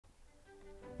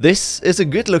This is a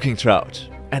good looking trout,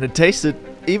 and it tasted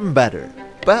even better,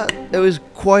 but it was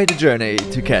quite a journey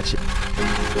to catch it.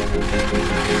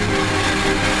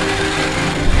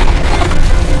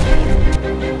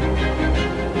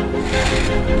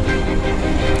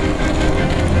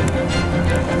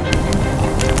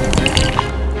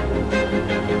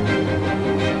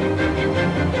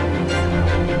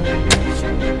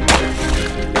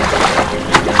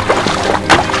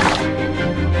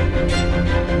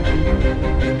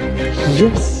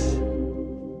 Yes!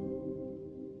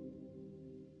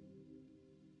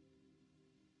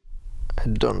 I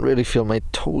don't really feel my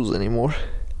toes anymore.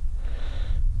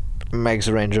 Max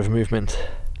range of movement.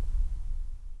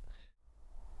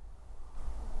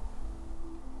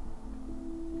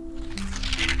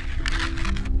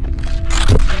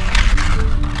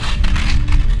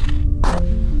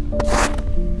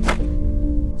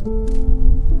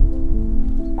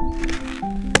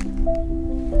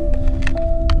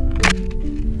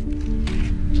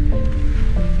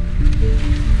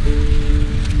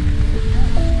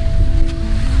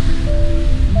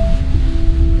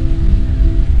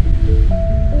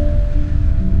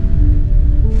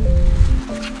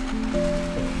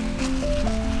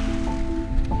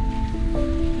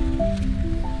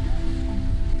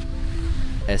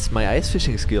 As my ice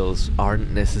fishing skills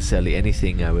aren't necessarily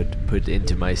anything I would put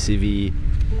into my CV,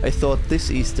 I thought this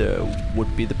Easter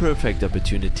would be the perfect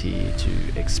opportunity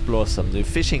to explore some new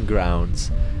fishing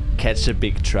grounds, catch a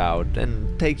big trout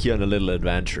and take you on a little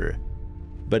adventure.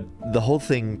 But the whole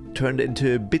thing turned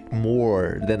into a bit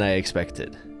more than I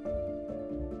expected.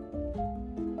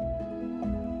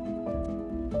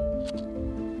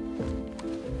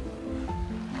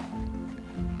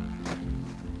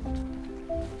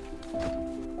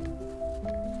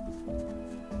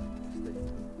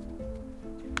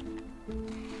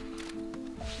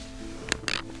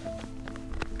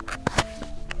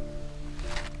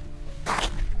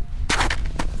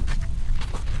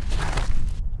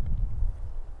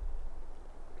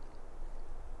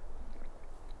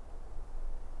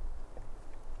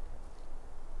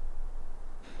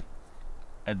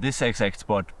 At this exact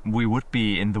spot we would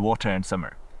be in the water in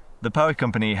summer. The power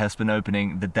company has been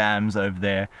opening the dams over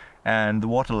there and the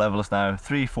water level is now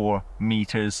 3-4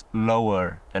 meters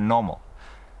lower than normal.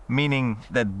 Meaning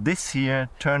that this here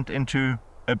turned into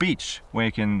a beach where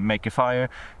you can make a fire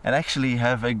and actually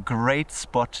have a great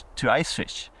spot to ice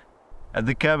fish. At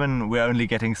the cabin we're only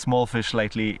getting small fish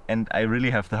lately and I really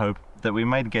have the hope that we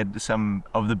might get some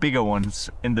of the bigger ones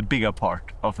in the bigger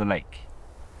part of the lake.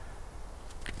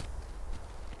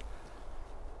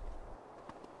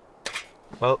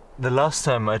 Well, the last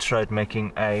time I tried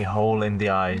making a hole in the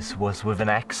ice was with an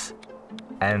axe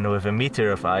and with a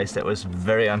meter of ice that was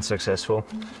very unsuccessful.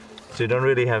 So you don't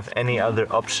really have any other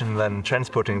option than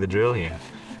transporting the drill here.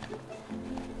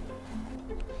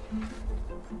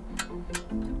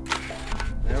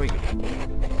 There we go.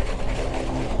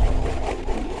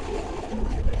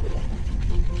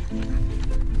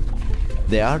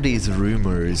 There are these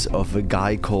rumors of a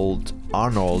guy called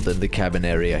Arnold in the cabin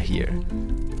area here.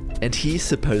 And he's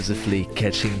supposedly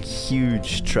catching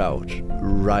huge trout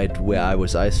right where I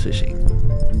was ice fishing.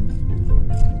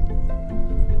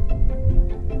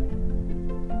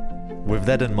 With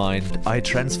that in mind, I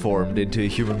transformed into a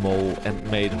human mole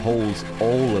and made holes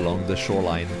all along the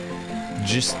shoreline,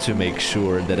 just to make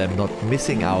sure that I'm not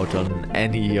missing out on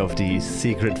any of these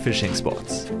secret fishing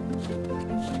spots.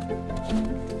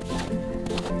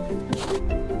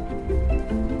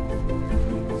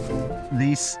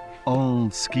 These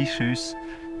old ski shoes,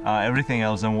 everything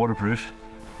else is waterproof.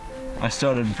 I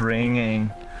started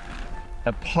bringing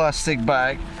a plastic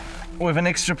bag with an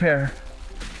extra pair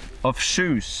of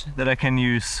shoes that I can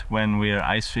use when we're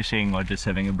ice fishing or just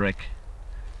having a break.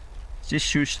 Just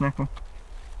shoes, Snacko.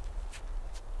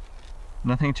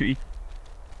 Nothing to eat.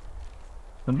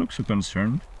 Don't look so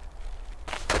concerned.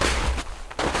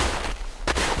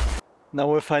 Now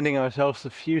we're finding ourselves a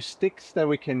few sticks that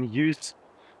we can use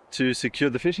to secure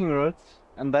the fishing rods,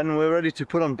 and then we're ready to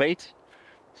put on bait.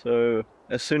 So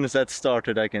as soon as that's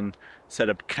started I can set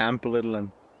up camp a little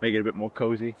and make it a bit more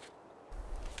cozy.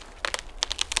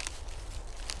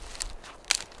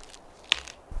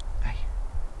 Hey,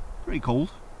 pretty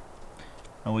cold.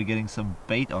 Now we're getting some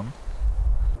bait on.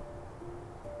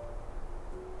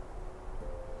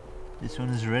 This one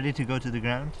is ready to go to the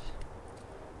ground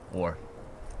or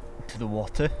to the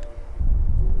water.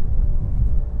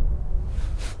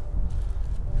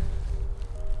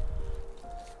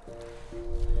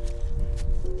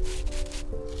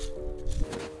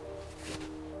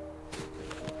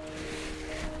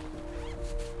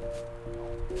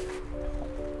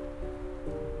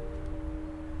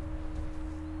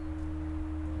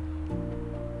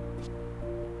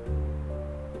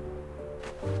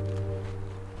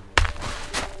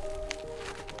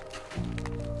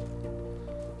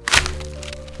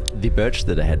 birch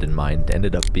that I had in mind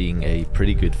ended up being a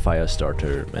pretty good fire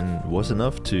starter and was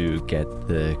enough to get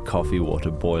the coffee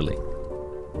water boiling.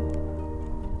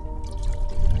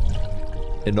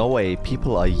 In Norway,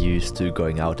 people are used to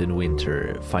going out in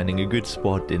winter, finding a good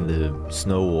spot in the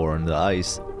snow or on the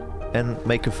ice, and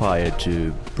make a fire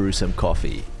to brew some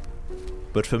coffee.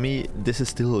 But for me, this is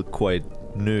still quite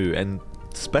new and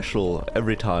special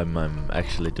every time I'm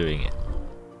actually doing it.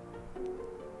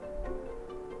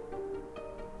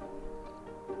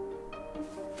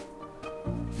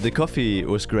 The coffee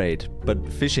was great,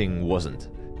 but fishing wasn't.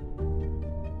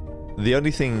 The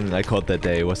only thing I caught that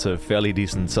day was a fairly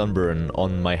decent sunburn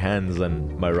on my hands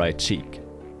and my right cheek.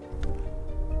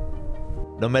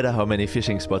 No matter how many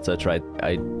fishing spots I tried,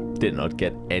 I did not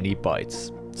get any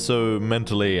bites. So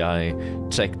mentally I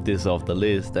checked this off the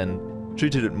list and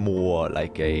treated it more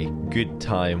like a good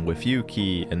time with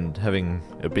Yuki and having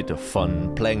a bit of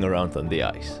fun playing around on the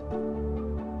ice.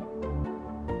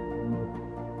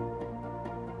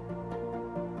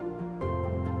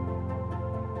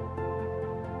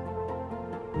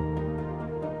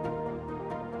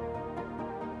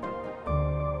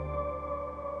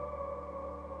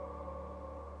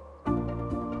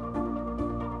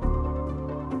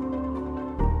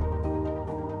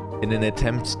 In an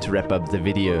attempt to wrap up the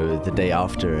video the day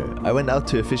after, I went out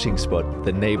to a fishing spot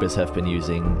the neighbors have been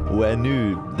using where I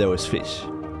knew there was fish.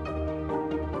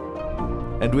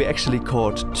 And we actually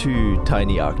caught 2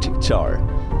 tiny Arctic char.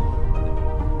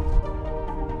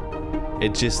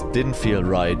 It just didn't feel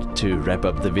right to wrap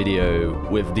up the video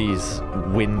with these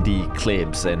windy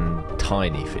clips and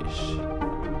tiny fish.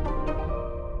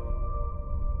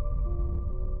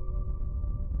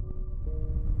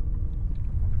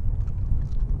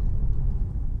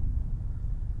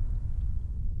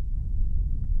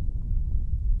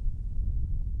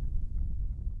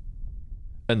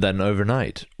 And then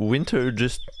overnight, winter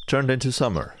just turned into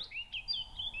summer.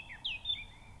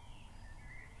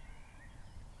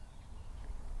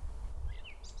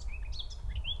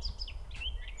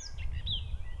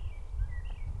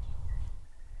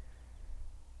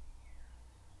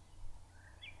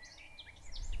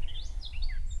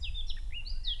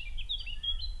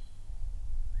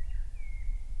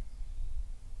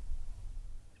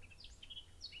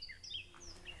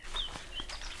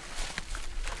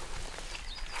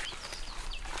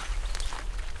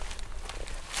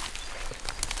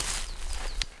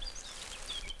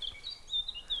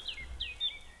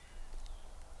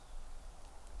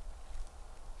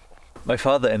 My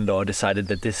father-in-law decided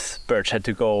that this birch had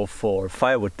to go for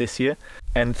firewood this year,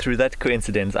 and through that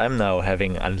coincidence I'm now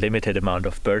having unlimited amount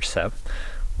of birch sap,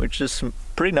 which is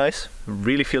pretty nice.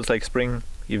 Really feels like spring,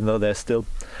 even though there's still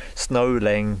snow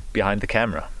laying behind the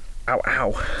camera. Ow,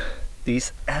 ow!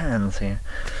 These ants here.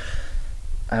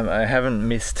 I haven't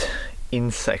missed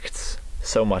insects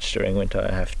so much during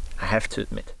winter, I have to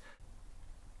admit.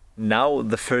 Now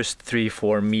the first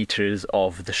 3-4 meters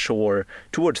of the shore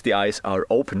towards the ice are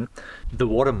open. The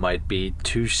water might be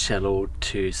too shallow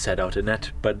to set out a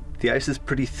net, but the ice is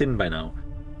pretty thin by now.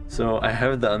 So I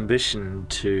have the ambition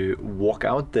to walk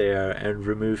out there and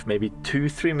remove maybe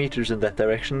 2-3 meters in that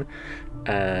direction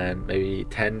and maybe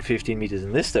 10-15 meters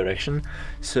in this direction,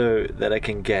 so that I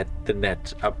can get the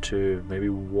net up to maybe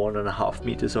 1.5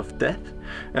 meters of depth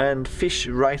and fish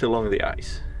right along the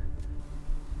ice.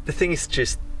 The thing is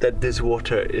just that this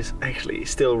water is actually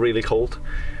still really cold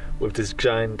with this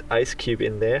giant ice cube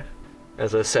in there.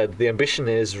 As I said, the ambition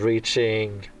is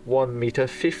reaching 1.50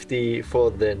 meters for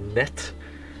the net.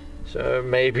 So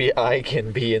maybe I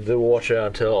can be in the water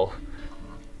until,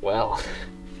 well,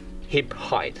 hip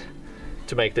height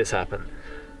to make this happen.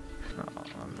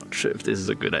 I'm not sure if this is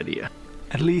a good idea.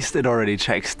 At least it already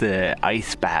checks the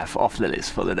ice bath off the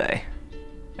list for the day.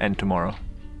 And tomorrow.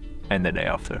 And the day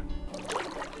after.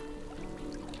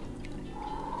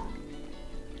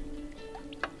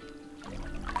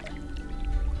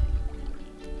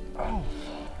 Oh.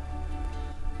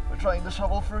 We're trying the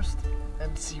shovel first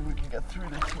and see if we can get through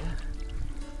this here.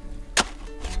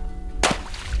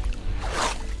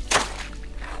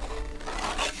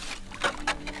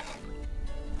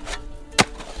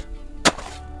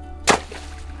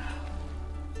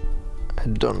 I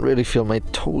don't really feel my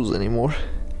toes anymore.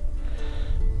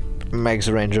 Max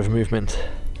range of movement.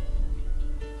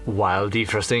 While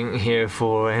defrosting here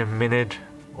for a minute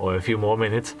or a few more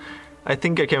minutes, I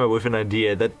think I came up with an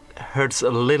idea that hurts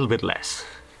a little bit less.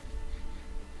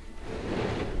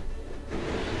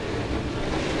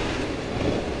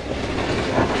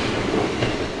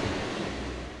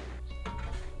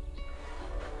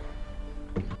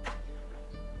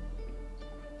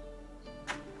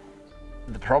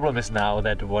 The problem is now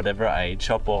that whatever I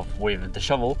chop off with the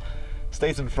shovel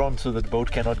stays in front so that the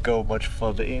boat cannot go much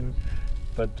further in.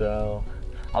 But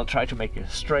I'll try to make a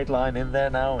straight line in there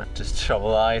now and just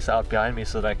shovel the ice out behind me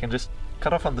so that I can just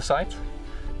cut off on the side.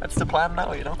 That's the plan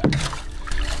now, you know.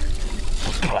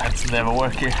 Plans never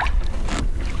work here.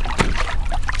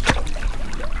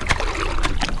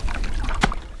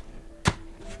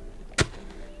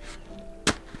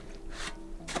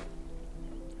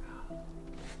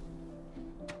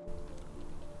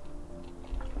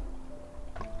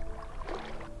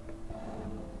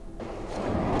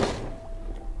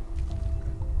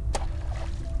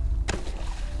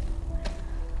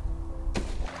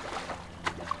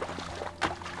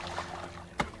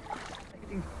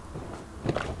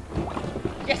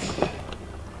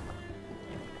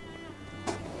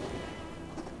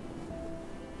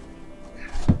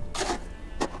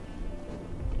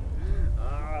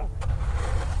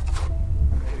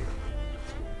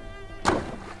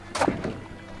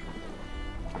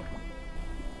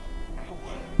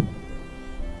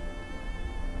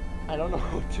 I don't know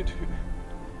what to do.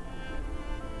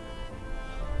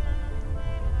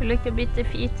 You look a bit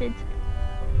defeated.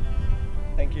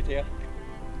 Thank you, Tia.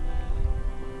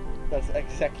 That's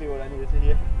exactly what I needed to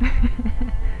hear.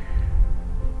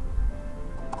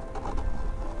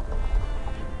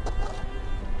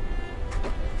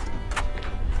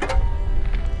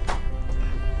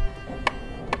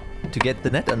 To get the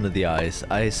net under the ice,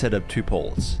 I set up 2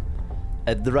 poles.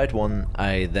 At the right one,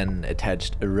 I then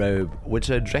attached a rope,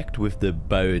 which I dragged with the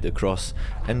boat across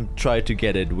and tried to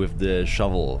get it with the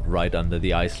shovel right under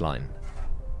the ice line.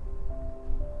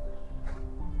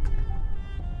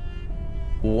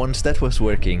 Once that was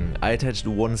working, I attached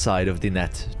one side of the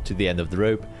net to the end of the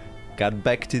rope, got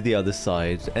back to the other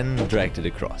side and dragged it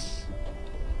across.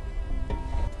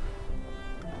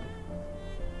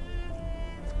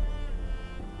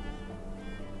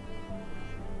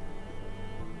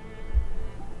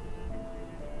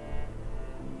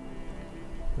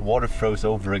 The water froze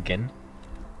over again,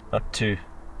 not too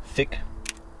thick,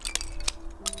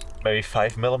 maybe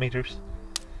 5 millimeters.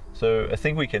 So I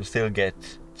think we can still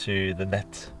get to the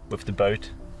net with the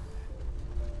boat.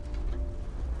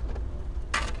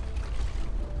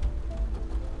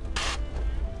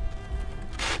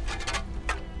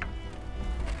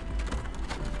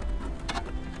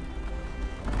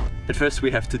 At first we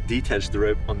have to detach the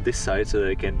rope on this side so that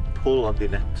I can pull on the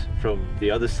net from the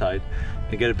other side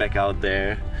and get it back out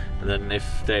there, and then if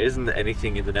there isn't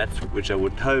anything in the net, which I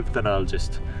would hope, then I'll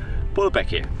just pull it back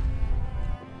here.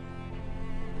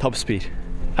 Top speed,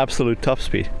 absolute top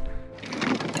speed.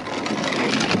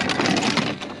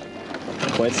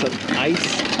 Quite some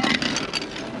ice.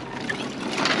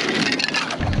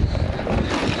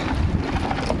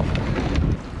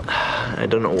 I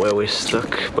don't know where we're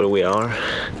stuck, but we are.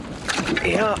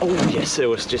 Yeah, oh yes, there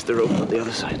was just a rope on the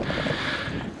other side.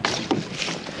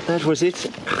 That was it.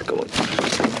 Come on.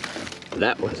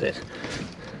 That was it.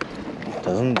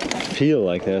 Doesn't feel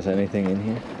like there's anything in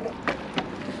here.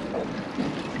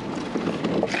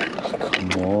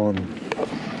 Come on.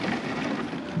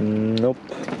 Nope.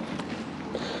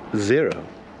 0.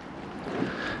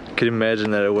 I could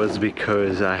imagine that it was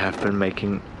because I have been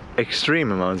making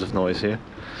extreme amounts of noise here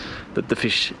that the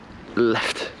fish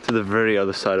left to the very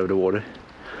other side of the water.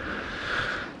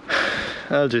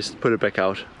 I'll just put it back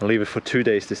out. I'll leave it for 2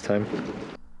 days this time.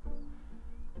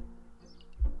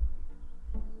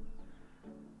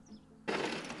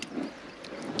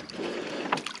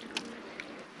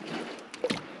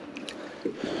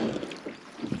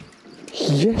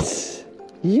 Yes!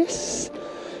 Yes!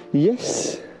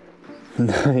 Yes!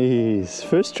 Nice!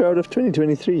 First trout of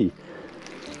 2023.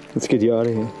 Let's get you out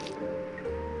of here.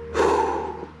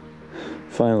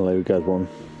 Finally we got one.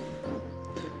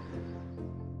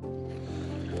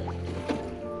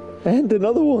 And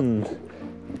another one!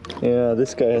 Yeah,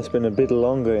 this guy has been a bit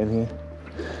longer in here.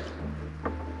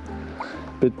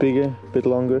 Bit bigger, bit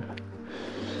longer.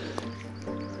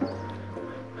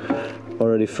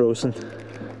 Already frozen.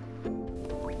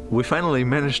 We finally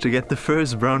managed to get the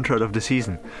first brown trout of the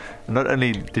season. Not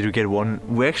only did we get one,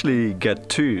 we actually got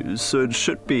 2, so it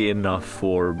should be enough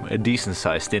for a decent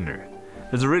sized dinner.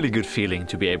 It's a really good feeling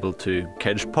to be able to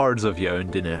catch parts of your own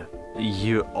dinner.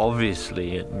 You're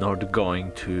obviously not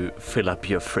going to fill up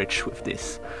your fridge with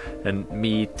this, and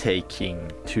me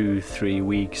taking 2-3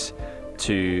 weeks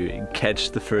to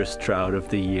catch the first trout of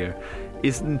the year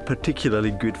isn't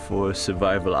particularly good for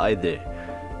survival either.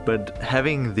 But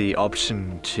having the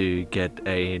option to get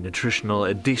a nutritional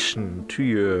addition to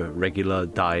your regular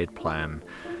diet plan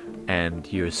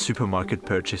and your supermarket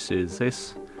purchases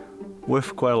is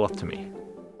worth quite a lot to me.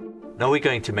 Now we're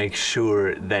going to make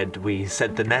sure that we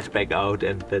set the net back out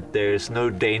and that there's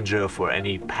no danger for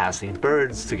any passing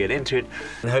birds to get into it.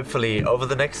 And hopefully over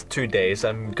the next 2 days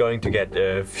I'm going to get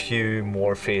a few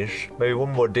more fish, maybe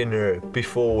one more dinner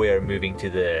before we are moving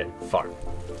to the farm.